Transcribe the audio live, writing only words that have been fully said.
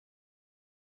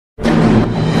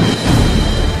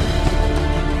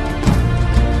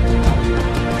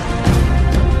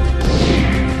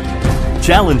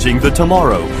Challenging the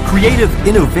tomorrow, creative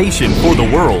innovation for the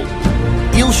world.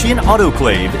 Ilshin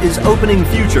Autoclave is opening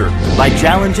future by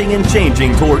challenging and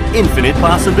changing toward infinite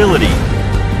possibility.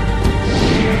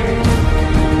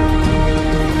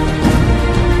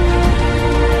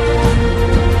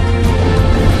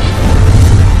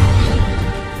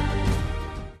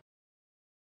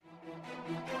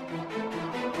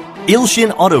 Ilshin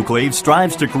Autoclave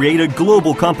strives to create a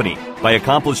global company by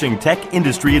accomplishing tech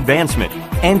industry advancement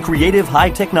and creative high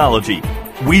technology.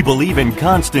 We believe in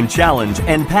constant challenge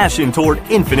and passion toward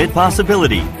infinite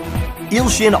possibility.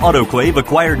 Ilshin Autoclave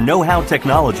acquired know-how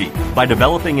technology by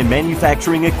developing and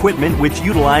manufacturing equipment which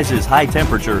utilizes high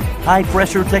temperature, high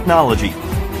pressure technology.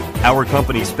 Our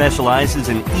company specializes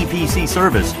in EPC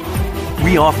service.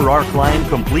 We offer our client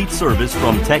complete service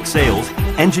from tech sales,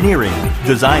 engineering,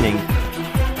 designing,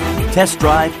 test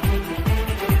drive,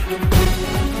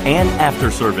 and after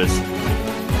service.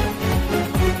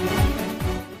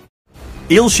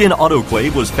 Ilshin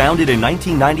Autoclave was founded in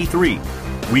 1993.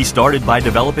 We started by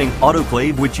developing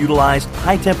autoclave which utilized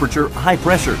high temperature, high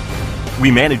pressure. We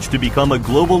managed to become a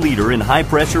global leader in high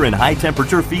pressure and high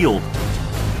temperature field.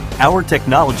 Our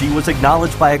technology was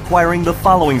acknowledged by acquiring the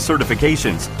following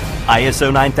certifications: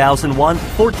 ISO 9001,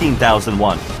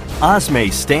 14001,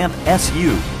 OSME Stamp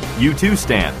SU, U2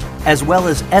 Stamp, as well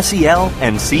as SEL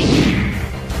and CE.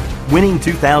 Winning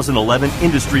 2011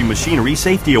 Industry Machinery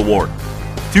Safety Award,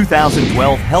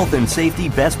 2012 Health and Safety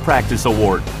Best Practice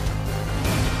Award,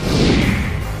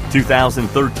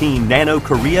 2013 Nano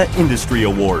Korea Industry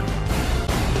Award.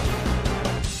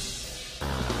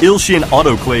 Ilshin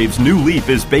Autoclave's new leap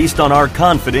is based on our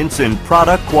confidence in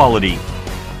product quality.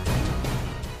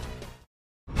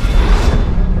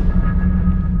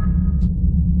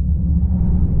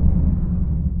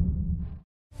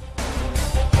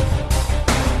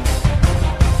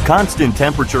 Constant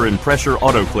temperature and pressure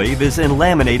autoclave is in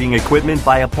laminating equipment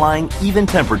by applying even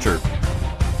temperature.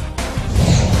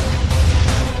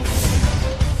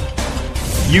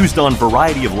 Used on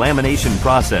variety of lamination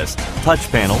process, touch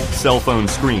panel, cell phone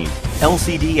screen,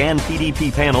 LCD and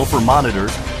PDP panel for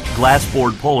monitors, glass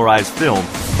board polarized film,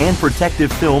 and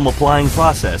protective film applying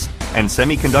process, and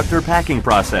semiconductor packing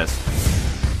process.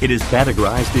 It is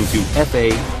categorized into FA,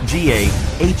 GA,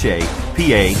 HA,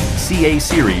 PA, CA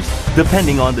series,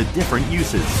 depending on the different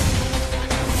uses.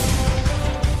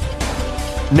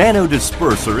 Nano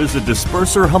disperser is a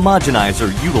disperser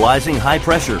homogenizer utilizing high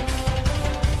pressure.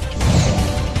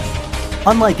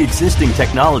 Unlike existing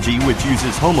technology which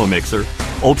uses homomixer,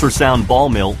 ultrasound ball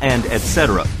mill, and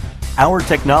etc., our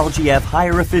technology have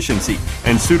higher efficiency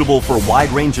and suitable for a wide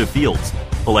range of fields: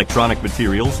 electronic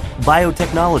materials,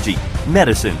 biotechnology,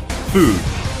 medicine, food,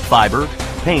 fiber,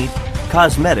 paint,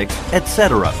 cosmetics,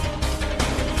 etc.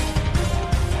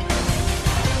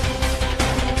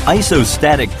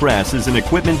 Isostatic press is an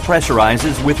equipment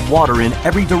pressurizes with water in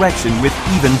every direction with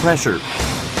even pressure.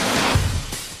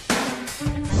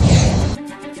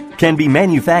 Can be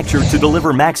manufactured to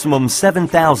deliver maximum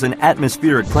 7,000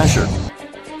 atmospheric pressure.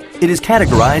 It is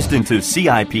categorized into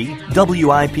CIP,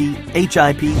 WIP,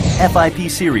 HIP, FIP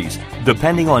series,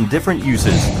 depending on different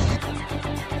uses.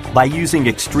 By using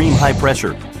extreme high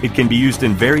pressure, it can be used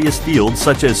in various fields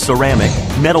such as ceramic,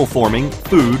 metal forming,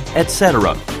 food,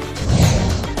 etc.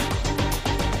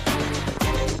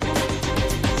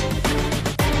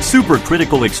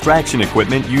 Supercritical extraction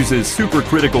equipment uses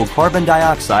supercritical carbon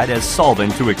dioxide as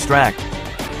solvent to extract.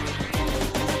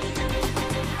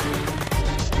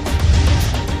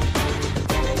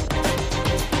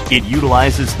 It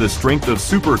utilizes the strength of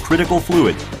supercritical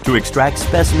fluid to extract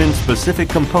specimen-specific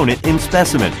component in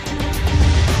specimen,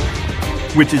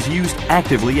 which is used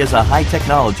actively as a high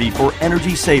technology for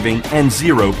energy saving and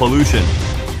zero pollution.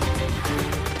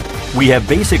 We have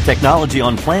basic technology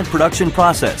on plant production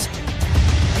process,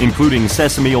 including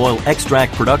sesame oil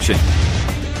extract production,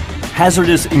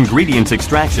 hazardous ingredients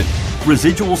extraction,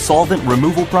 residual solvent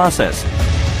removal process.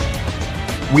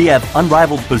 We have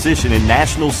unrivaled position in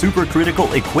national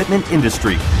supercritical equipment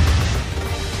industry.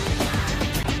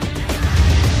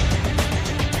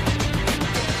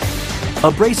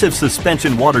 Abrasive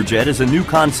suspension water jet is a new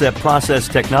concept process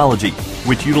technology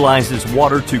which utilizes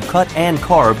water to cut and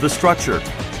carve the structure.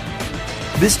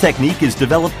 This technique is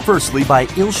developed firstly by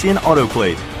Ilshin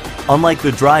Autoclave. Unlike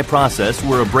the dry process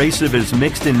where abrasive is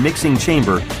mixed in mixing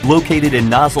chamber located in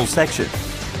nozzle section,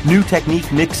 new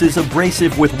technique mixes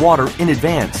abrasive with water in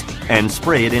advance and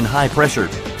spray it in high pressure.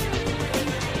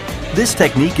 This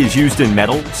technique is used in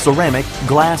metal, ceramic,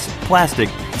 glass, plastic,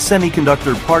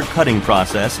 semiconductor part cutting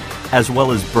process, as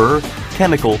well as burr,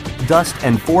 chemical, dust,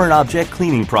 and foreign object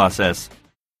cleaning process.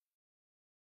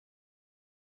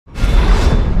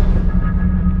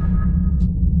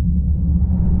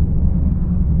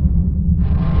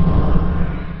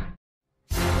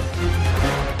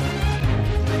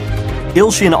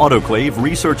 Ilshin Autoclave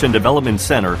Research and Development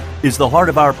Center is the heart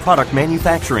of our product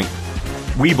manufacturing.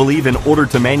 We believe in order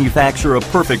to manufacture a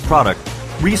perfect product,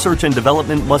 research and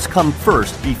development must come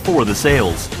first before the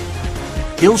sales.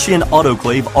 Ilshin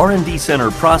Autoclave R&D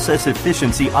Center process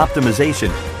efficiency optimization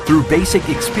through basic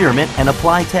experiment and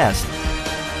apply test.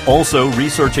 Also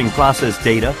researching process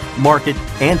data, market,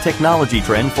 and technology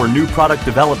trend for new product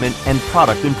development and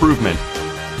product improvement.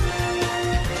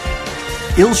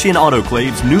 Ilshin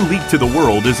Autoclave's new leap to the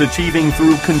world is achieving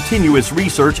through continuous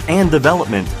research and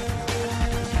development.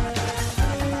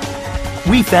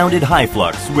 We founded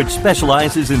HyFlux, which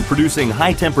specializes in producing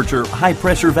high-temperature,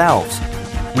 high-pressure valves.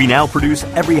 We now produce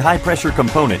every high-pressure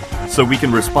component so we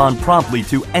can respond promptly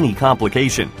to any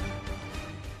complication.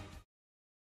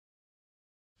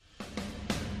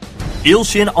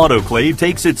 Ilshin Autoclave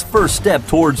takes its first step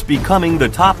towards becoming the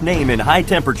top name in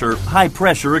high-temperature,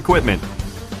 high-pressure equipment.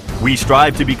 We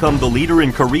strive to become the leader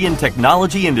in Korean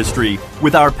technology industry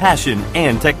with our passion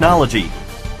and technology.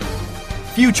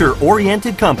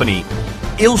 Future-oriented company,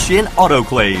 Ilshin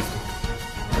Autoclave.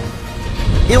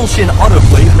 Ilshin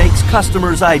Autoclave makes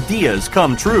customers' ideas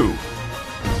come true.